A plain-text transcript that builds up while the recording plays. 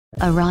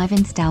Arrive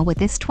in style with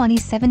this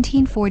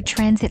 2017 Ford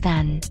Transit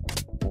van.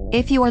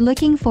 If you are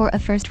looking for a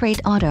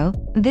first-rate auto,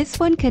 this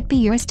one could be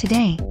yours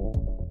today.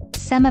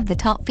 Some of the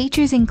top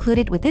features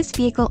included with this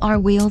vehicle are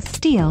wheels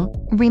steel,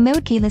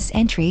 remote keyless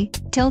entry,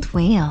 tilt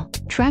wheel,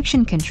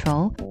 traction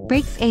control,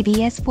 brakes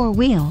ABS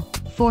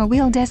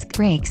 4-wheel disc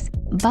brakes,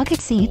 bucket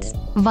seats,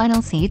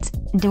 vinyl seats,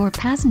 door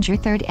passenger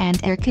third and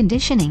air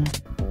conditioning.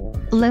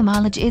 Low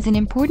mileage is an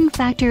important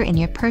factor in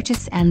your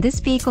purchase, and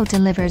this vehicle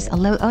delivers a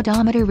low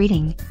odometer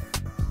reading.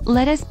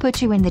 Let us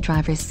put you in the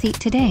driver's seat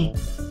today.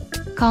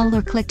 Call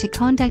or click to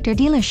contact our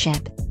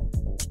dealership.